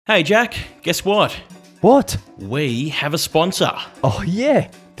Hey Jack, guess what? What? We have a sponsor. Oh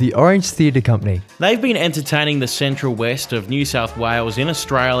yeah, the Orange Theatre Company. They've been entertaining the central west of New South Wales in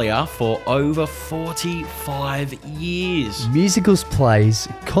Australia for over 45 years. Musicals, plays,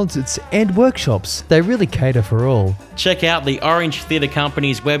 concerts and workshops. They really cater for all. Check out the Orange Theatre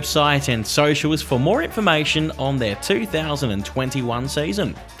Company's website and socials for more information on their 2021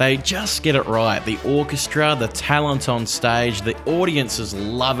 season. They just get it right. The orchestra, the talent on stage, the audiences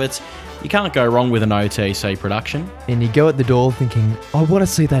love it. You can't go wrong with an OTC production. And you go at the door thinking, I want to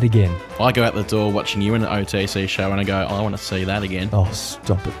see that again. I go out the door watching you in an OTC show and I go, I want to see that again. Oh,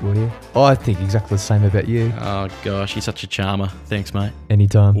 stop it, will you? I think exactly the same about you. Oh gosh, you're such a charmer. Thanks, mate.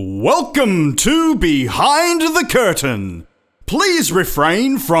 Anytime. Welcome to Behind the Curtain. Please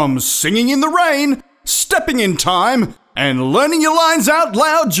refrain from singing in the rain, stepping in time, and learning your lines out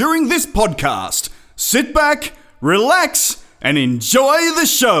loud during this podcast. Sit back, relax, and enjoy the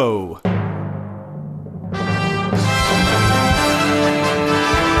show.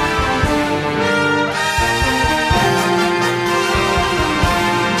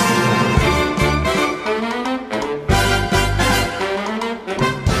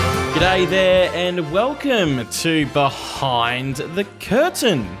 G'day there and welcome to Behind the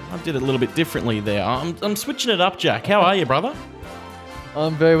Curtain. I did it a little bit differently there. I'm switching it up, Jack. How are you, brother?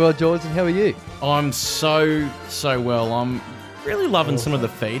 I'm very well, George, and how are you? I'm so well. I'm really loving some of the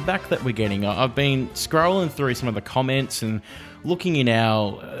feedback that we're getting. I've been scrolling through some of the comments and looking in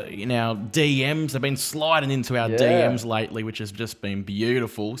our DMs. I've been sliding into our DMs lately, which has just been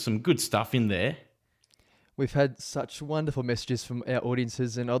beautiful. Some good stuff in there. We've had such wonderful messages from our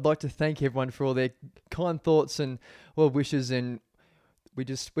audiences, and I'd like to thank everyone for all their kind thoughts and well wishes. And we're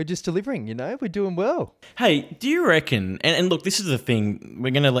just delivering. We're doing well. Hey, do you reckon? And look, this is the thing.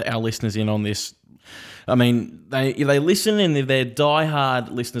 We're going to let our listeners in on this. I mean, they listen, and if they're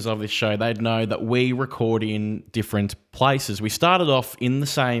diehard listeners of this show, they'd know that we record in different places. We started off in the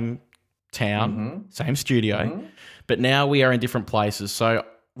same town, same studio, but now we are in different places. So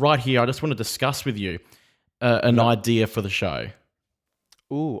right here, I just want to discuss with you an idea for the show.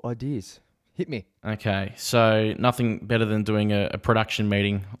 Ooh, ideas. Hit me. Okay, so nothing better than doing a production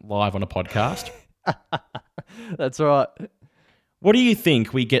meeting live on a podcast. That's right. What do you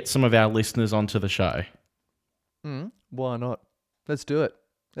think we get some of our listeners onto the show? Why not? Let's do it.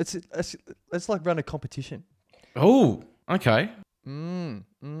 Let's like run a competition. Oh, okay.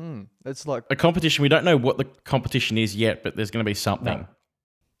 It's like A competition. We don't know what the competition is yet, but there's going to be something.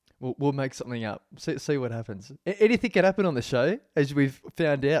 we'll make something up. See what happens. Anything can happen on the show, as we've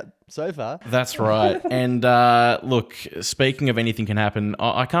found out so far. That's right. And look, speaking of anything can happen,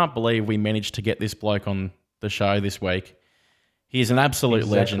 I can't believe we managed to get this bloke on the show this week. He's an absolute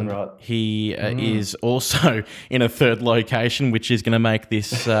legend. Right. He is also in a third location, which is going to make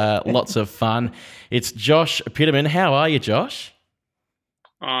this lots of fun. It's Josh Pitterman. How are you, Josh?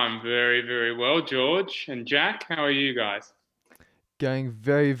 I'm very, very well, George. And Jack, how are you guys? Going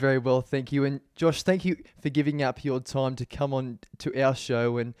very, very well, thank you. And Josh, thank you for giving up your time to come on to our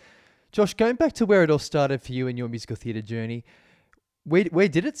show. And Josh, going back to where it all started for you in your musical theatre journey, where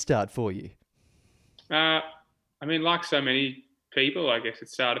did it start for you? Like so many people, I guess it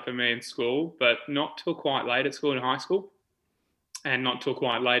started for me in school, but not till quite late at school in high school, and not till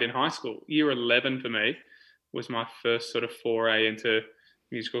quite late in high school. Year 11 for me was my first sort of foray into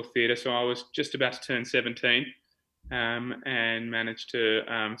musical theatre. So I was just about to turn 17 and managed to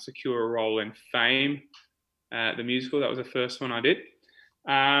secure a role in Fame, the musical. That was the first one I did,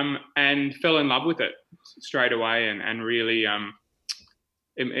 and fell in love with it straight away, and really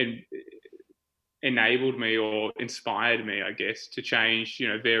enabled me or inspired me, I guess, to change,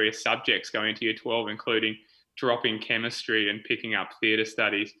 various subjects going into year 12, including dropping chemistry and picking up theatre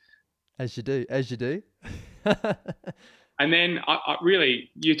studies. As you do. And then I really,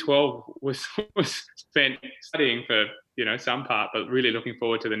 year 12 was spent studying for, some part, but really looking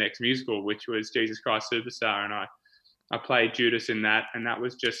forward to the next musical, which was Jesus Christ Superstar. And I played Judas in that. And that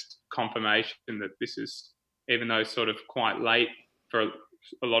was just confirmation that this is, even though sort of quite late for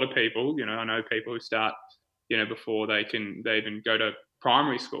a lot of people, I know people who start, before they even go to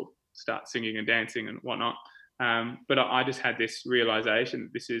primary school, start singing and dancing and whatnot. But I just had this realization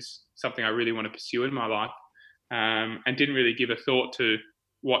that this is something I really want to pursue in my life, and didn't really give a thought to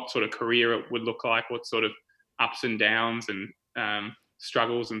what sort of career it would look like, what sort of ups and downs and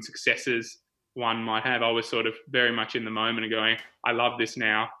struggles and successes one might have. I was sort of very much in the moment and going, I love this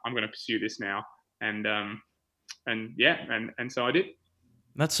now. I'm going to pursue this now. And so I did.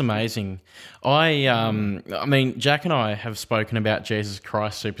 That's amazing. Jack and I have spoken about Jesus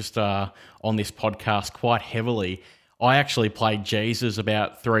Christ Superstar on this podcast quite heavily. I actually played Jesus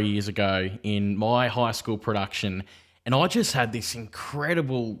about 3 years ago in my high school production, and I just had this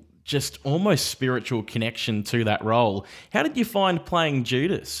incredible, just almost spiritual connection to that role. How did you find playing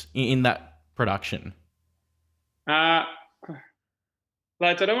Judas in that production? Uh,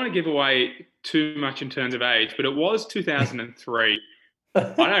 Lads, I don't want to give away too much in terms of age, but it was 2003. I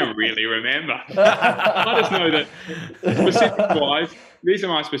don't really remember. I just know that specific-wise, these are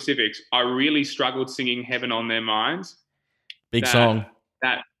my specifics. I really struggled singing Heaven on Their Minds. Big song.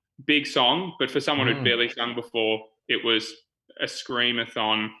 That big song, but for someone who'd barely sung before, it was a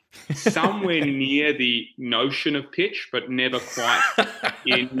screamathon somewhere near the notion of pitch, but never quite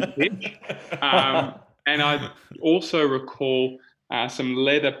in pitch. And I also recall some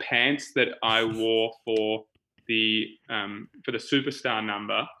leather pants that I wore for the Superstar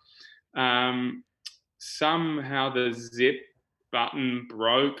number. Somehow the zip button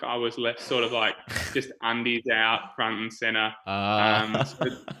broke. I was left sort of like just undies out, front and center.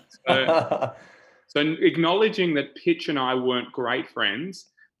 So acknowledging that Pitch and I weren't great friends,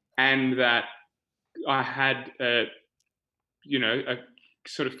 and that I had a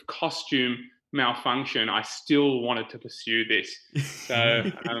sort of costume malfunction, I still wanted to pursue this.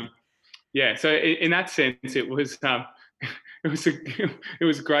 So so in that sense, it was it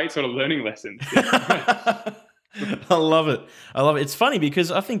was a great sort of learning lesson. I love it. It's funny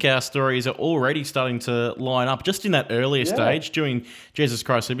because I think our stories are already starting to line up just in that earlier stage during Jesus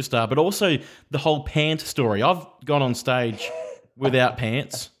Christ Superstar, but also the whole pant story. I've gone on stage without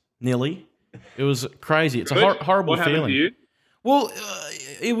pants, nearly. It was crazy. It's a horrible what feeling. Happened to you? Well,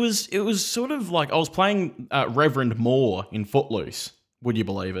 it was sort of like I was playing Reverend Moore in Footloose. Would you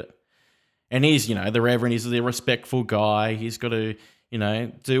believe it? And he's, the Reverend, he's the respectful guy. He's got to,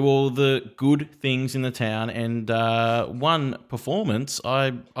 do all the good things in the town. And one performance,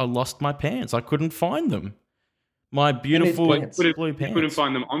 I lost my pants. I couldn't find them. My beautiful blue pants. You couldn't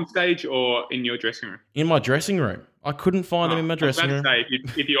find them on stage or in your dressing room? In my dressing room. I couldn't find them in my dressing room. Say,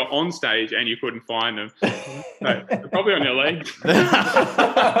 if you're on stage and you couldn't find them, they're probably on your legs.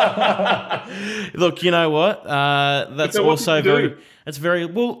 Look, you know what? That's so also very... It's very...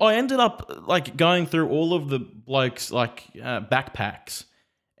 Well, I ended up like going through all of the blokes' backpacks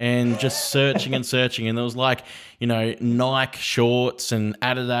and just searching and searching. And there was like, Nike shorts and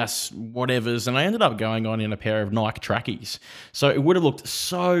Adidas whatevers. And I ended up going on in a pair of Nike trackies. So it would have looked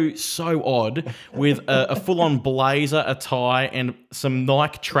so odd with a full-on blazer, a tie, and some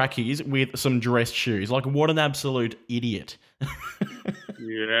Nike trackies with some dress shoes. Like, what an absolute idiot.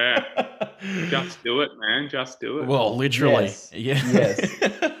 Yeah. Just do it, man. Just do it. Well, literally. Yes.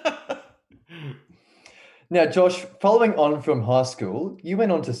 Now, Josh, following on from high school, you went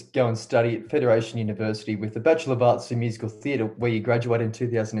on to go and study at Federation University with a Bachelor of Arts in Musical Theatre, where you graduated in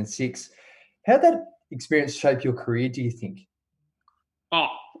 2006. How did that experience shape your career, do you think? Oh,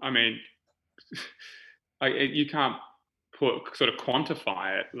 I mean, you can't sort of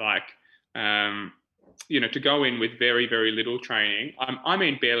quantify it. Like, to go in with very, very little training. I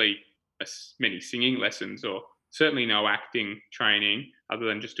mean, barely as many singing lessons, or certainly no acting training other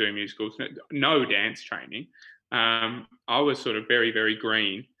than just doing musicals, no dance training. I was sort of very, very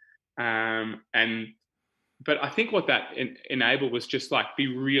green. But I think what that enabled was just like be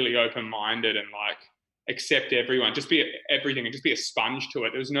really open-minded and like accept everyone, just be everything and just be a sponge to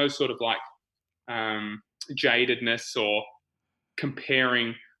it. There was no sort of like jadedness or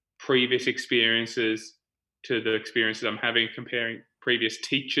comparing previous experiences to the experiences I'm having, comparing previous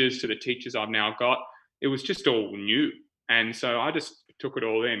teachers to the teachers I've now got. It was just all new. And so I just took it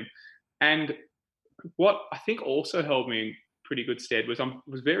all in. And what I think also held me in pretty good stead was I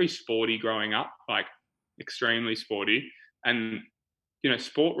was very sporty growing up, like extremely sporty. And,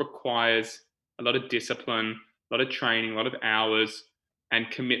 sport requires a lot of discipline, a lot of training, a lot of hours and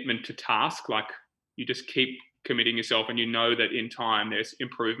commitment to task. Like you just keep committing yourself and that in time there's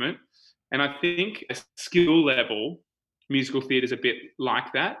improvement. And I think at skill level, musical theatre is a bit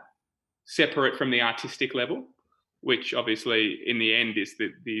like that, separate from the artistic level, which obviously in the end is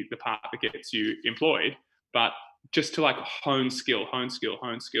the part that gets you employed, but just to like hone skill.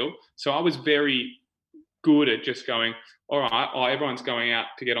 So I was very good at just going, all right, everyone's going out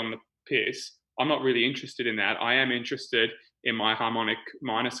to get on the piss. I'm not really interested in that. I am interested in my harmonic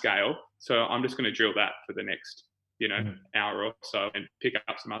minor scale. So I'm just going to drill that for the next, hour or so and pick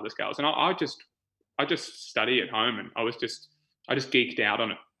up some other scales. And I just study at home, and I just geeked out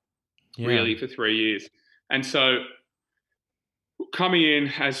on it really for 3 years. And so coming in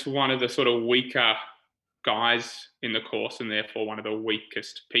as one of the sort of weaker guys in the course, and therefore one of the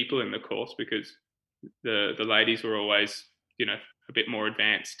weakest people in the course, because the ladies were always, a bit more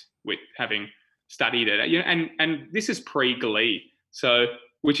advanced with having studied it. You know, and this is pre-Glee, so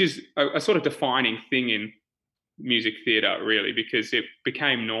which is a sort of defining thing in music theatre, really, because it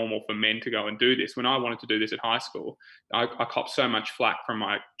became normal for men to go and do this. When I wanted to do this at high school, I copped so much flack from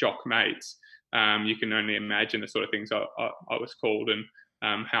my jock mates. You can only imagine the sort of things I was called, and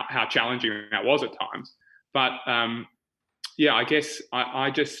how challenging that was at times. But yeah, I guess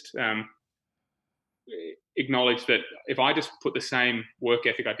I just acknowledge that if I just put the same work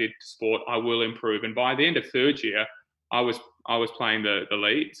ethic I did to sport, I will improve. And by the end of third year, I was playing the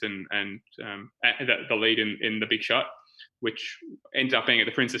leads and the lead in The Big Shot, which ended up being at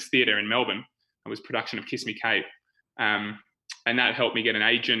the Princess Theatre in Melbourne. It was a production of Kiss Me Kate, and that helped me get an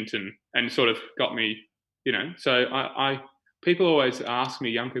agent and sort of got me, you know. So people always ask me,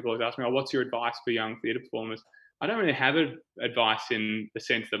 young people always ask me, "Oh, what's your advice for young theatre performers?" I don't really have advice in the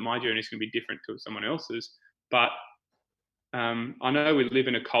sense that my journey is going to be different to someone else's, but I know we live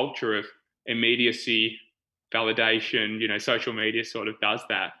in a culture of immediacy, validation. You know, social media sort of does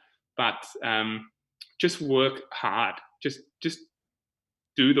that, but just work hard. Just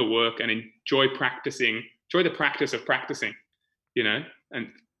do the work and enjoy practicing. Enjoy the practice of practicing. You know,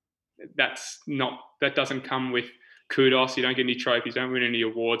 and that doesn't come with kudos. You don't get any trophies. Don't win any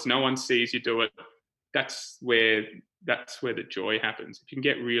awards. No one sees you do it. That's where the joy happens. If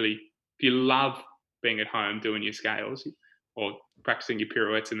you love being at home doing your scales or practicing your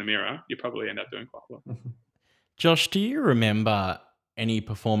pirouettes in the mirror, you probably end up doing quite well. Josh, do you remember any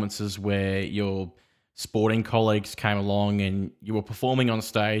performances where your sporting colleagues came along and you were performing on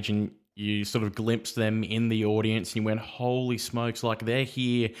stage and you sort of glimpsed them in the audience and you went, holy smokes, like they're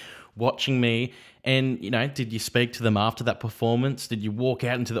here watching me? And, you know, did you speak to them after that performance? Did you walk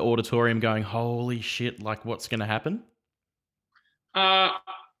out into the auditorium going, holy shit, like what's going to happen? Not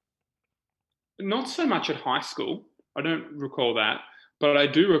so much at high school. I don't recall that. But I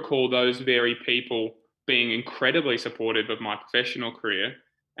do recall those very people being incredibly supportive of my professional career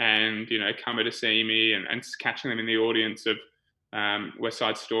and, you know, coming to see me and catching them in the audience of West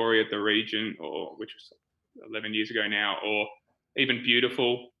Side Story at the Regent, which was 11 years ago now, or even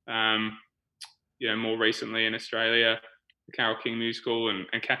Beautiful, you know, more recently in Australia, the Carole King musical, and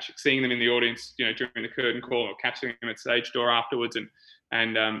seeing them in the audience, you know, during the curtain call, or catching them at stage door afterwards,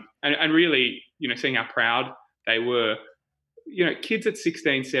 and really, you know, seeing how proud they were. You know, kids at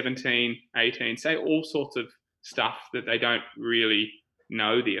 16, 17, 18 say all sorts of stuff that they don't really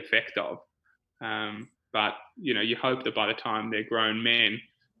know the effect of. But, you know, you hope that by the time they're grown men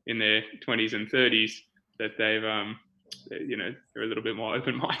in their 20s and 30s, that they've, you know, they're a little bit more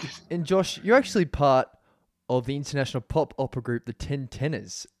open-minded. And Josh, you're actually part of the international pop opera group, the Ten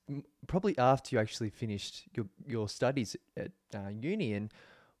Tenors, probably after you actually finished your studies at uni. And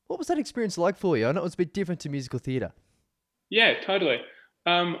what was that experience like for you? I know it was a bit different to musical theatre. Yeah, totally.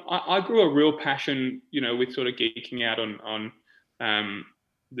 I grew a real passion, you know, with sort of geeking out on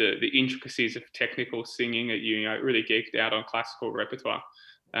the intricacies of technical singing at uni. I really geeked out on classical repertoire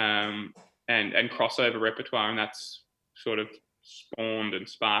and crossover repertoire, and that's sort of spawned and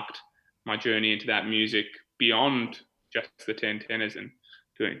sparked my journey into that music beyond just the Ten Tenors, and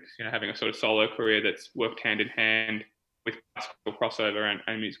doing, you know, having a sort of solo career that's worked hand in hand with classical crossover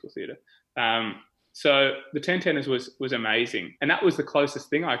and musical theatre. So the Ten Tenors was amazing, and that was the closest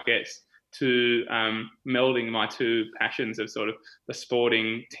thing, I guess, to melding my two passions of sort of the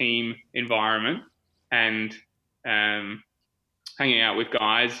sporting team environment and hanging out with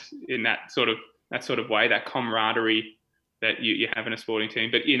guys in that sort of way, that camaraderie that you have in a sporting team,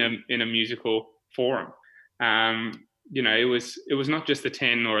 but in a musical forum. You know, it was not just the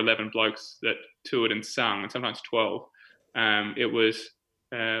 10 or 11 blokes that toured and sung, and sometimes 12. It was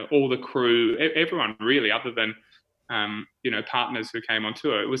all the crew, everyone really, other than you know, partners who came on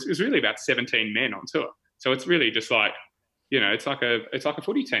tour. It was really about 17 men on tour. So it's really just like, you know, it's like a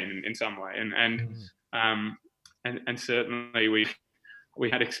footy team in some way, and certainly we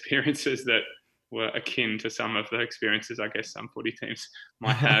had experiences that were akin to some of the experiences I guess some footy teams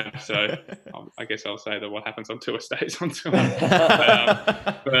might have. So I guess I'll say that what happens on tour stays on tour.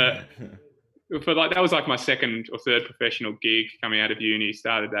 But for like, that was like my second or third professional gig coming out of uni.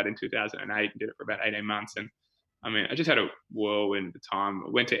 Started that in 2008 and did it for about 18 months. And I mean, I just had a whirlwind at the time. I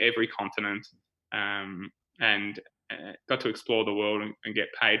went to every continent and got to explore the world and get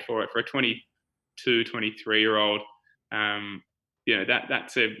paid for it. For a 22, 23-year-old, you know,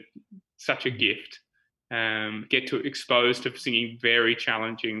 that's such a gift. Get to expose to singing very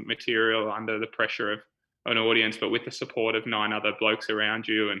challenging material under the pressure of an audience, but with the support of 9 other blokes around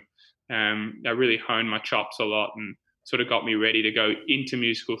you. And I really honed my chops a lot and sort of got me ready to go into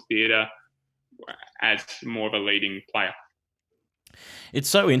musical theatre as more of a leading player. It's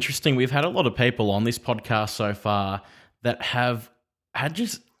so interesting. We've had a lot of people on this podcast so far that have had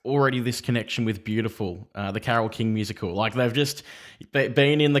just already this connection with Beautiful, the Carole King musical. Like they've just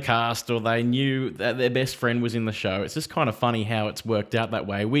been in the cast, or they knew that their best friend was in the show. It's just kind of funny how it's worked out that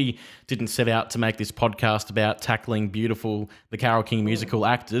way. We didn't set out to make this podcast about tackling Beautiful, the Carole King musical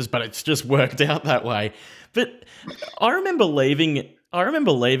actors, but it's just worked out that way. But I remember leaving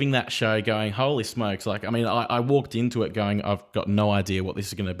that show going, holy smokes. Like, I mean, I walked into it going, I've got no idea what this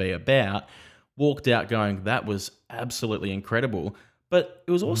is going to be about. Walked out going, that was absolutely incredible. But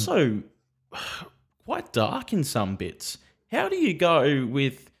it was also quite dark in some bits. How do you go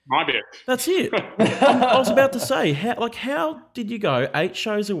with... My bit. That's it. I was about to say, how did you go 8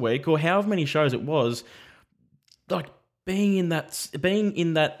 shows a week, or however many shows it was, like being in that,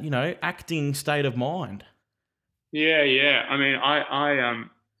 you know, acting state of mind? Yeah. I mean, I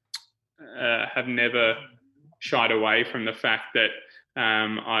have never shied away from the fact that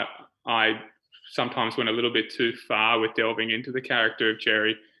I sometimes went a little bit too far with delving into the character of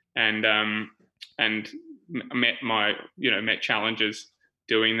Jerry, and met challenges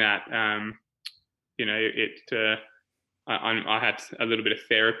doing that. I had a little bit of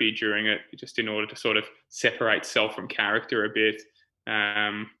therapy during it, just in order to sort of separate self from character a bit.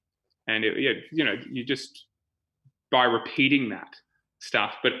 You just, by repeating that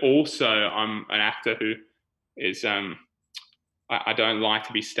stuff, but also I'm an actor who is, I don't like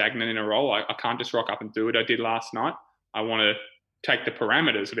to be stagnant in a role. I can't just rock up and do what I did last night. I want to take the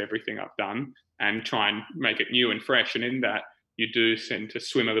parameters of everything I've done and try and make it new and fresh. And in that, you do tend to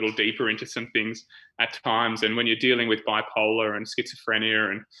swim a little deeper into some things at times. And when you're dealing with bipolar and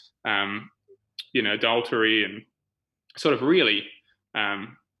schizophrenia and, adultery and sort of really,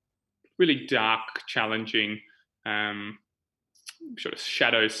 really dark, challenging, sort of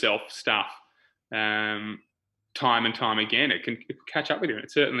shadow self stuff, time and time again, it can catch up with you. And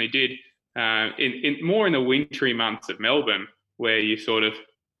it certainly did in more in the wintry months of Melbourne, where you sort of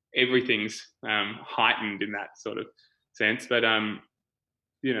everything's heightened in that sort of sense. But I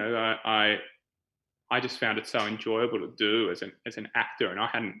just found it so enjoyable to do as an actor, and I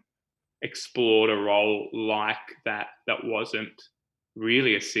hadn't explored a role like that wasn't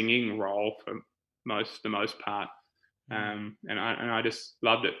really a singing role for the most part. And I just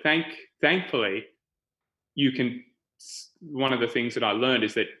loved it. Thankfully, one of the things that I learned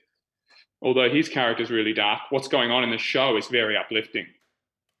is that although his character is really dark, what's going on in the show is very uplifting.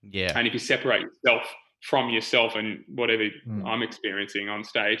 Yeah. And if you separate yourself from yourself and whatever I'm experiencing on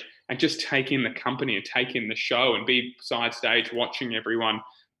stage, and just take in the company and take in the show and be side stage watching everyone,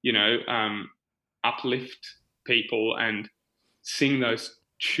 uplift people and sing those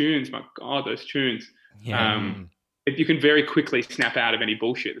tunes. My God, those tunes. Yeah. You can very quickly snap out of any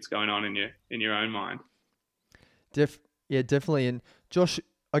bullshit that's going on in your own mind. Yeah, definitely. And Josh,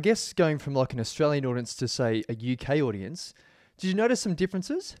 I guess going from like an Australian audience to say a UK audience, did you notice some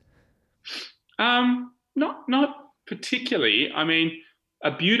differences? Not particularly. I mean,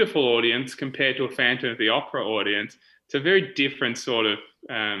 a Beautiful audience compared to a Phantom of the Opera audience, it's a very different sort of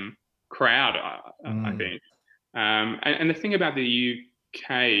crowd, I think. And the thing about the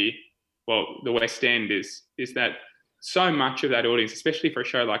UK, well, the West End is that so much of that audience, especially for a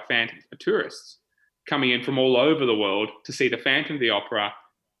show like Phantom, are tourists coming in from all over the world to see the Phantom of the Opera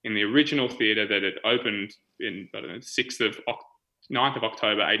in the original theatre that it opened in 9th of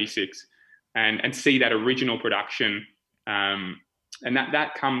October, 86, and see that original production. And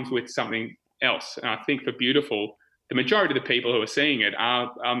that comes with something else. And I think for Beautiful, the majority of the people who are seeing it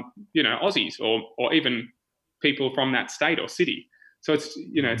are, Aussies or even people from that state or city. So it's,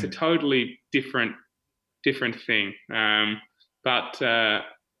 it's a totally different thing. But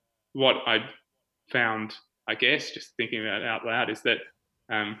what I found, I guess, just thinking about it out loud, is that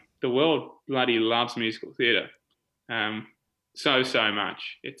the world bloody loves musical theatre so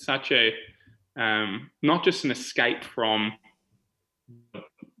much. It's such a not just an escape from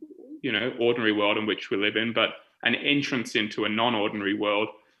ordinary world in which we live in, but an entrance into a non-ordinary world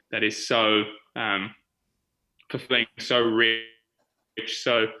that is so fulfilling, so rich,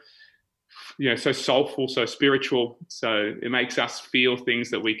 so so soulful, so spiritual. So it makes us feel things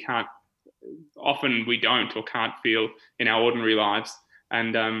that we don't or can't feel in our ordinary lives.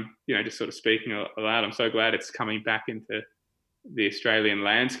 And just sort of speaking aloud, I'm so glad it's coming back into the Australian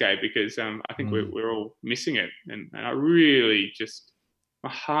landscape, because I think we're all missing it. And I really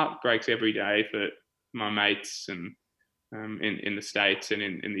my heart breaks every day for my mates and in the States and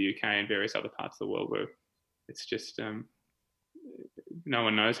in the UK and various other parts of the world where it's just no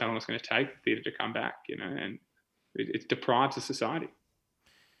one knows how long it's going to take the theatre to come back, and it deprives the society.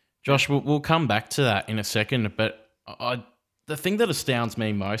 Josh, we'll come back to that in a second, but the thing that astounds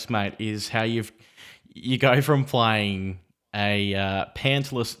me most, mate, is how you go from playing a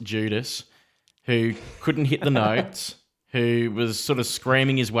pantless Judas who couldn't hit the notes, who was sort of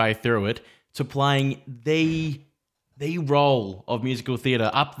screaming his way through it, to playing the role of musical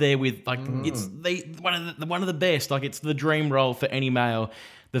theatre up there with like it's one of the best. Like it's the dream role for any male,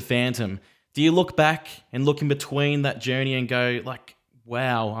 the Phantom. Do you look back and look in between that journey and go like,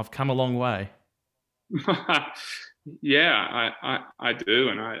 wow, I've come a long way? Yeah, I do,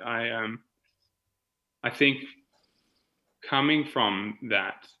 and I think coming from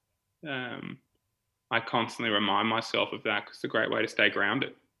that, I constantly remind myself of that because it's a great way to stay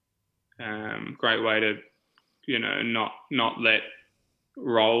grounded. Great way to, not let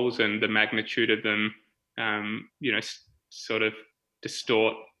roles and the magnitude of them, sort of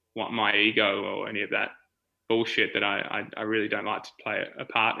distort what my ego or any of that bullshit that I really don't like to play a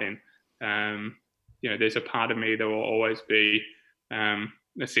part in. There's a part of me that will always be a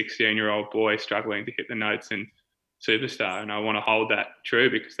 16-year-old boy struggling to hit the notes in Superstar, and I want to hold that true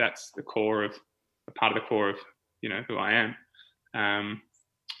because that's a part of the core of who I am.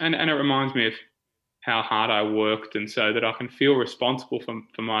 And it reminds me of how hard I worked, and so that I can feel responsible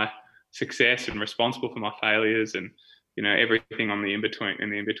for my success and responsible for my failures, and everything on the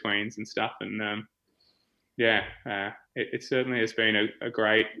in-betweens and stuff. And it certainly has been a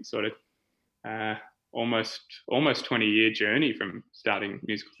great sort of almost 20-year journey from starting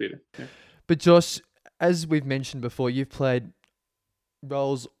musical theatre. Yeah. But Josh, as we've mentioned before, you've played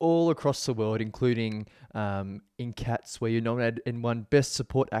roles all across the world, including in Cats, where you're nominated and won Best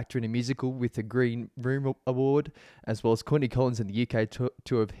Support Actor in a Musical with the Green Room Award, as well as Courtney Collins in the UK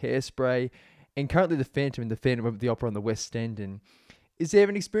tour of Hairspray, and currently the Phantom in the Phantom of the Opera on the West End. And is there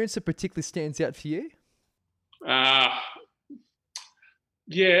an experience that particularly stands out for you? I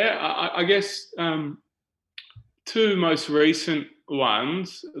guess two most recent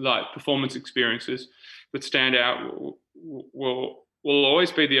ones, like performance experiences that stand out, will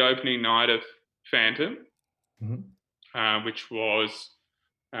always be the opening night of Phantom, which was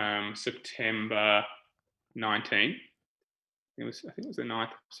September 19. I think it was the 9th of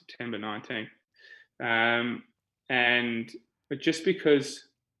September 19. But just because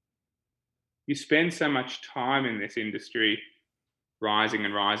you spend so much time in this industry rising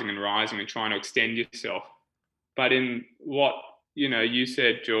and rising and rising and trying to extend yourself, but in what you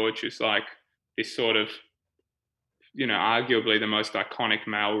said, George, is like this sort of arguably the most iconic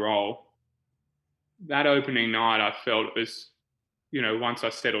male role. That opening night, I felt was, once I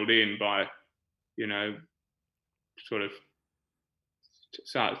settled in by, sort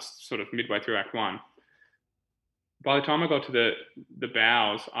of midway through Act 1. By the time I got to the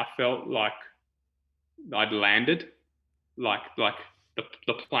bows, I felt like I'd landed, like the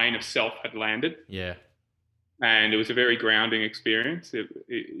plane of self had landed. Yeah. And it was a very grounding experience.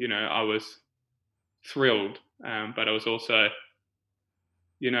 I was thrilled, but I was also,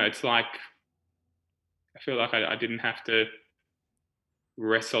 it's like I feel like I didn't have to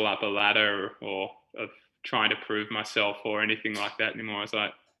wrestle up a ladder or of trying to prove myself or anything like that anymore. I was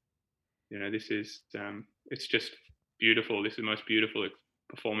like, this is it's just beautiful. This is the most beautiful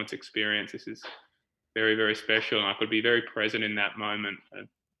performance experience. This is very, very special, and I could be very present in that moment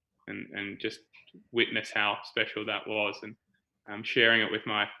and just witness how special that was, and sharing it with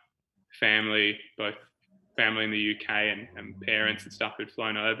my family, both family in the UK and parents and stuff who'd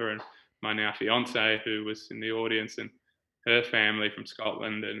flown over, and my now fiance who was in the audience, and her family from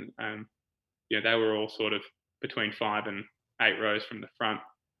Scotland, and they were all sort of between 5 and 8 rows from the front,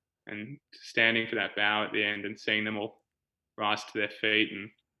 and standing for that bow at the end and seeing them all rise to their feet and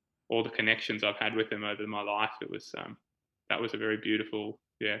all the connections I've had with them over my life. It was that was a very beautiful,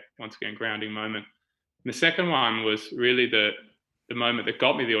 once again, grounding moment. And the second one was really the moment that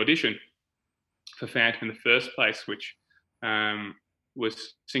got me the audition for Phantom in the first place, which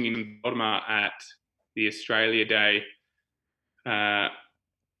was singing Mortimer at the Australia Day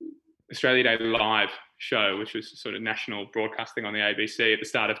Live show, which was sort of national broadcasting on the ABC at the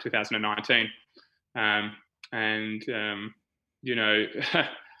start of 2019. I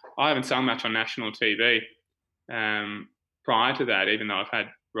haven't sung much on national TV prior to that, even though I've had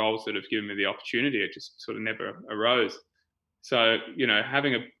roles that have given me the opportunity. It just sort of never arose. So,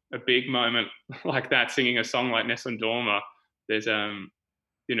 having a big moment like that, singing a song like Nessun Dorma, there's,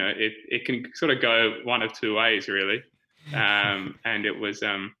 it can sort of go one of two ways, really. And it was,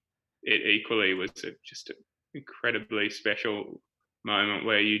 it equally was just an incredibly special moment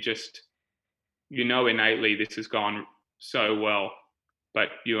where you just, innately this has gone so well, but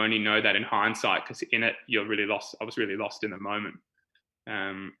you only know that in hindsight, because in it you're really lost. I was really lost in the moment.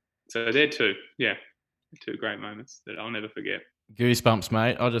 So there too, yeah. two great moments that I'll never forget. Goosebumps,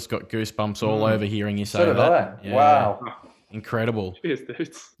 mate. I just got goosebumps all over hearing you say So did that. I. Wow. Incredible. Cheers,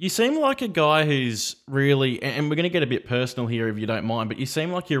 dudes. You seem like a guy who's really, and we're going to get a bit personal here if you don't mind, but you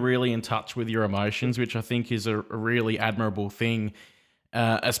seem like you're really in touch with your emotions, which I think is a really admirable thing,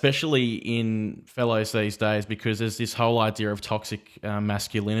 especially in fellows these days, because there's this whole idea of toxic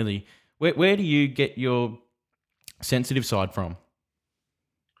masculinity. Where do you get your sensitive side from?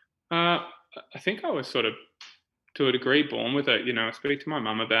 I think I was sort of, to a degree, born with it. I speak to my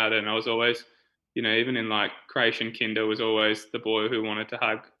mum about it, and I was always, even in like creation kinder, was always the boy who wanted to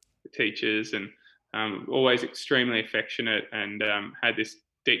hug the teachers, and always extremely affectionate, and had this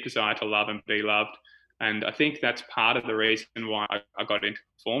deep desire to love and be loved. And I think that's part of the reason why I got into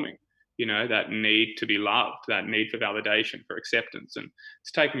performing. That need to be loved, that need for validation, for acceptance. And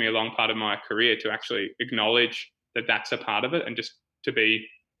it's taken me a long part of my career to actually acknowledge that that's a part of it, and just to be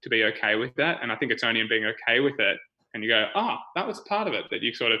okay with that. And I think it's only in being okay with it, and you go, that was part of it, that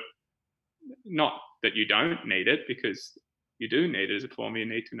you sort of, not that you don't need it, because you do need it as a performer. You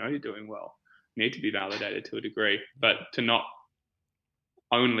need to know you're doing well. You need to be validated to a degree, but to not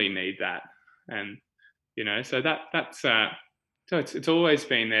only need that. And, so that's, so it's always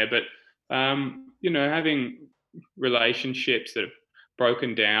been there. But, having relationships that have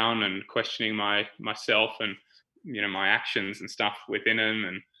broken down and questioning myself and, my actions and stuff within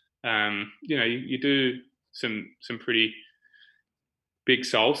them. And, you do some pretty big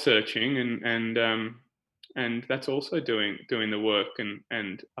soul searching, and that's also doing the work.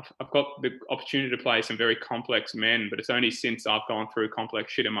 And I've got the opportunity to play some very complex men, but it's only since I've gone through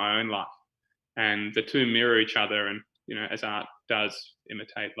complex shit in my own life, and the two mirror each other. And as art does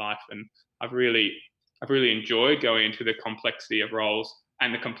imitate life, and I've really enjoyed going into the complexity of roles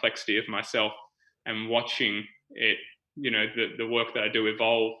and the complexity of myself, and watching it, the work that I do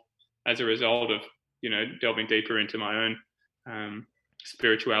evolve as a result of delving deeper into my own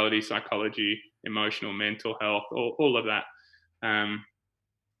spirituality, psychology, emotional, mental health, all of that.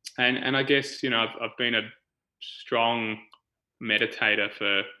 And I guess, I've been a strong meditator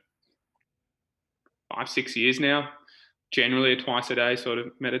for 5-6 years now, generally a twice a day sort of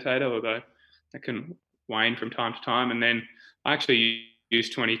meditator, although that can wane from time to time. And then I actually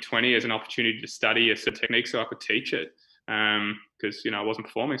used 2020 as an opportunity to study a certain technique so I could teach it, because, I wasn't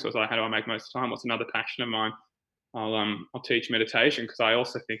performing. So I was like, how do I make most of the time? What's another passion of mine? I'll teach meditation, because I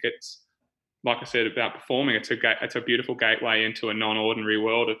also think it's, like I said about performing, it's a beautiful gateway into a non-ordinary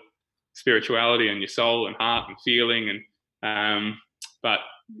world of spirituality and your soul and heart and feeling. And but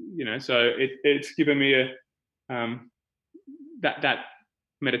so it's given me that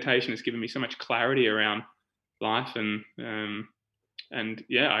meditation has given me so much clarity around life, and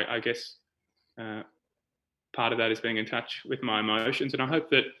I guess part of that is being in touch with my emotions. And I hope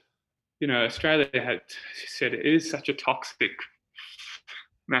that Australia had said it is such a toxic,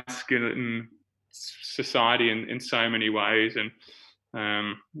 masculine society in so many ways, and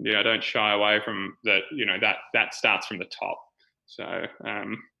I don't shy away from that. That starts from the top. So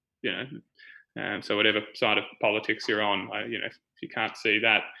so whatever side of politics you're on, if you can't see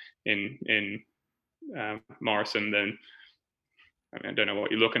that in Morrison, then I don't know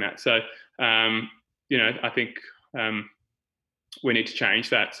what you're looking at. So I think we need to change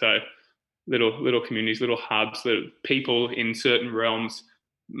that. So little communities, little hubs, little people in certain realms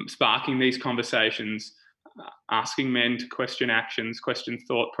sparking these conversations, asking men to question actions, question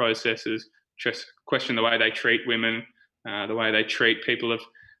thought processes, just question the way they treat women, the way they treat people of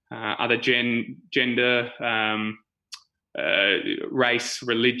other gender, race,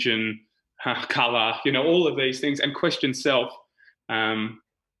 religion, color, all of these things, and question self.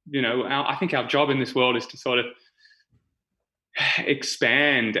 I think our job in this world is to sort of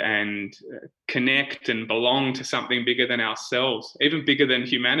expand and connect and belong to something bigger than ourselves, even bigger than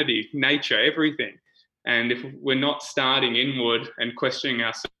humanity, nature, everything. And if we're not starting inward and questioning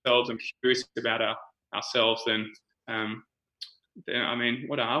ourselves and curious about ourselves, then I mean,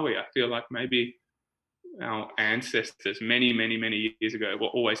 what are we? I feel like maybe our ancestors many, many, many years ago were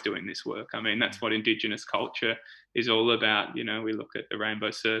always doing this work. I mean, that's what Indigenous culture is all about. We look at the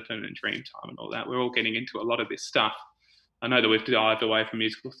Rainbow Serpent and Dreamtime and all that. We're all getting into a lot of this stuff. I know that we've dived away from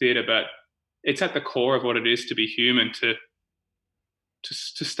musical theatre, but it's at the core of what it is to be human, to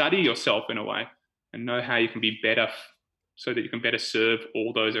study yourself in a way and know how you can be better so that you can better serve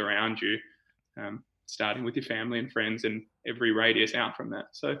all those around you, starting with your family and friends and every radius out from that.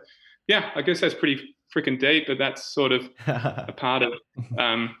 So, yeah, I guess that's pretty freaking deep, but that's sort of a part of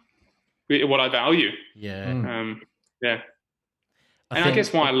what I value. Yeah. I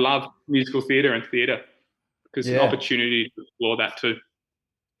guess why I love musical theatre and theatre, because it's an opportunity to explore that too.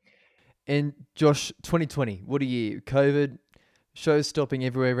 And Josh, 2020, what a year. COVID, shows stopping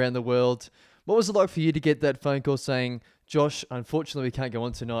everywhere around the world. What was it like for you to get that phone call saying, Josh, unfortunately we can't go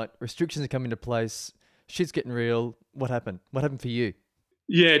on tonight. Restrictions are coming into place. Shit's getting real. What happened? What happened for you?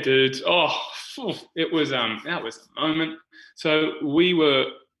 Yeah, dude. It was that was the moment. So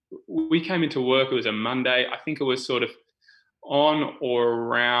we came into work. It was a Monday. I think it was sort of on or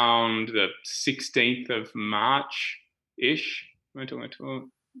around the 16th of March-ish.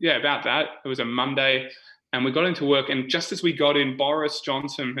 Yeah, about that. It was a Monday, and we got into work. And just as we got in, Boris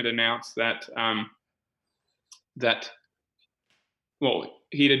Johnson had announced that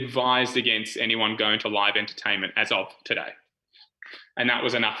he'd advised against anyone going to live entertainment as of today. And that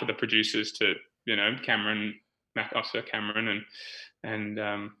was enough for the producers to, Cameron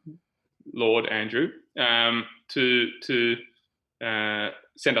and Lord Andrew to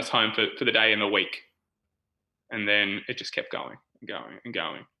send us home for the day and the week. And then it just kept going and going and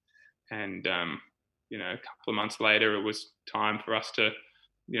going. And, a couple of months later, it was time for us to,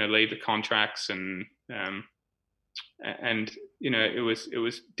 leave the contracts and it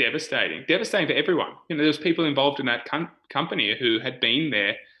was devastating for everyone. There was people involved in that company who had been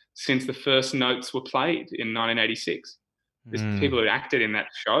there since the first notes were played in 1986. There's people who acted in that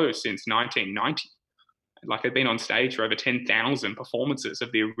show since 1990. Like they'd been on stage for over 10,000 performances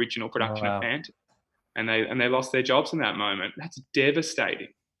of the original production of Phantom, and they lost their jobs in that moment. That's devastating.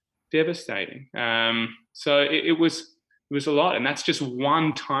 So it was a lot, and that's just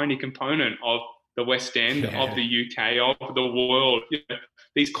one tiny component of the West End, of the UK, of the world.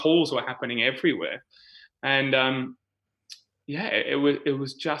 These calls were happening everywhere, and it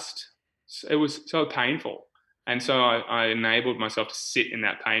was so painful. And so I enabled myself to sit in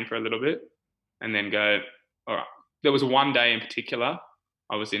that pain for a little bit, and then go, all right. There was one day in particular,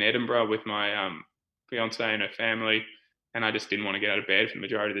 I was in Edinburgh with my fiance and her family, and I just didn't want to get out of bed for the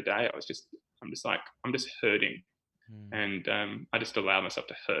majority of the day. I'm just hurting. And I just allowed myself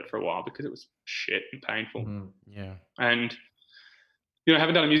to hurt for a while because it was shit and painful. Yeah. And, I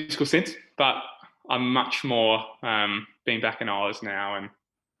haven't done a musical since, but I'm much more being back in Oz now, and,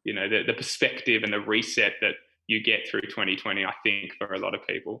 the perspective and the reset that you get through 2020, I think, for a lot of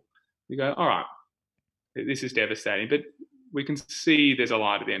people. You go, all right, this is devastating, but we can see there's a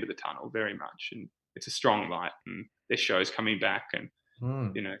light at the end of the tunnel very much, and it's a strong light, and there's shows coming back, and,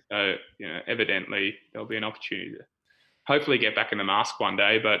 evidently there'll be an opportunity to hopefully get back in the mask one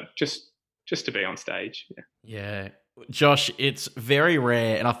day, but just to be on stage. Yeah. Josh, it's very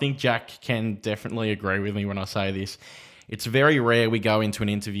rare, and I think Jack can definitely agree with me when I say this. It's very rare we go into an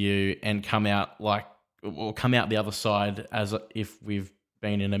interview and come out the other side as if we've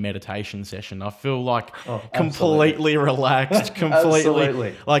been in a meditation session. I feel like completely relaxed,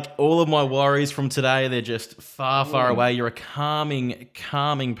 completely like all of my worries from today, they're just far away. You're a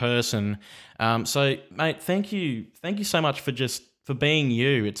calming person. So mate, thank you so much for being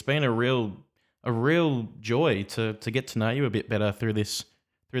you. It's been a real joy to get to know you a bit better through this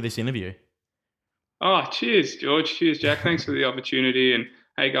interview. Oh, cheers, George. Cheers, Jack. Thanks for the opportunity. And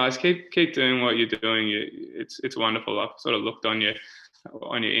hey, guys, keep doing what you're doing. It's wonderful. I've sort of looked on your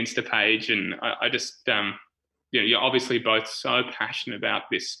Insta page, and I just you're obviously both so passionate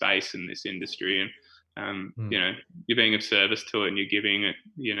about this space and this industry, and you're being of service to it, and you're giving it,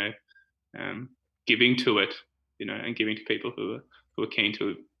 giving to it, and giving to people who are keen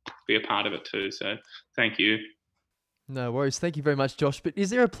to be a part of it too. So thank you. No worries. Thank you very much, Josh. But is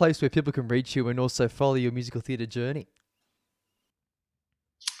there a place where people can reach you and also follow your musical theatre journey?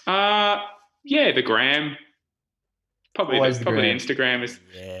 The gram. Probably Instagram is.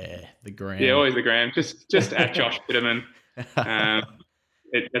 Yeah, the gram. Yeah, always the gram. Just at Josh Bitterman.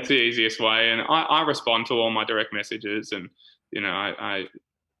 That's the easiest way, and I respond to all my direct messages, and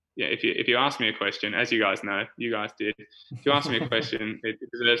if you ask me a question, as you guys know, you guys did. If you ask me a question, it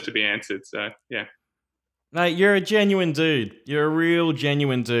deserves to be answered. So yeah. Mate, you're a genuine dude. You're a real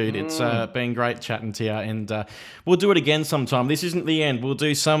genuine dude. It's been great chatting to you, and we'll do it again sometime. This isn't the end. We'll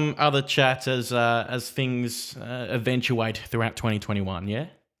do some other chat as things eventuate throughout 2021, yeah?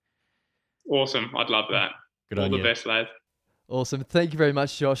 Awesome. I'd love that. Good on you. All the best, lad. Awesome. Thank you very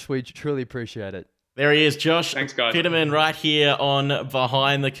much, Josh. We truly appreciate it. There he is, Josh. Thanks, guys. Bitterman right here on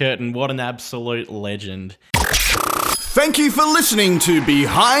Behind the Curtain. What an absolute legend. Thank you for listening to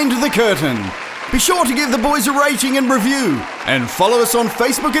Behind the Curtain. Be sure to give the boys a rating and review, and follow us on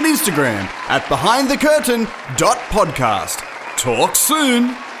Facebook and Instagram at behindthecurtain.podcast. Talk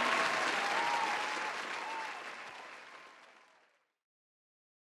soon.